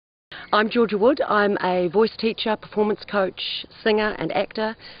I'm Georgia Wood. I'm a voice teacher, performance coach, singer and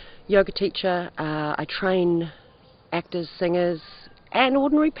actor, yoga teacher. I train actors, singers and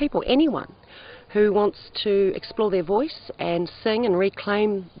ordinary people, anyone who wants to explore their voice and sing and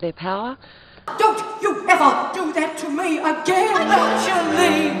reclaim their power. Don't you ever do that to me again. I want you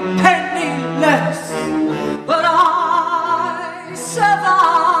leave penniless, but I survive.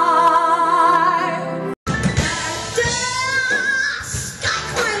 Just I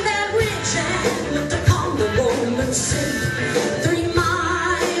climbed that ridge and looked upon the rolling sea, 3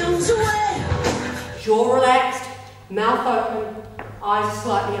 miles away. Jaw relaxed, mouth open, eyes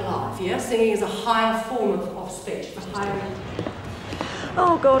slightly alive. Yeah, singing is a higher form of speech, a higher.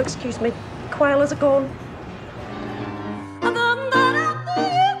 Oh God, excuse me. Quail, is it gone?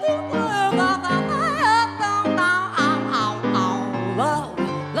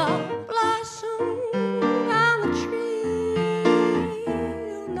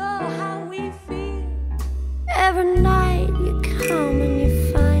 Every night you come and you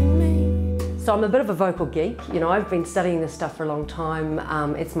find me. So I'm a bit of a vocal geek. You know, I've been studying this stuff for a long time.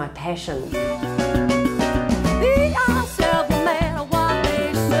 It's my passion. Be yourself no matter what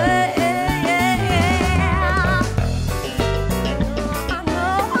they say. I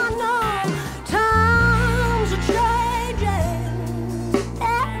know, times are changing.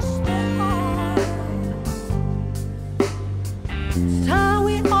 Yes, they are. It's time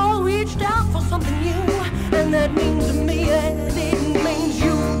we all reached out for something new, and that means to me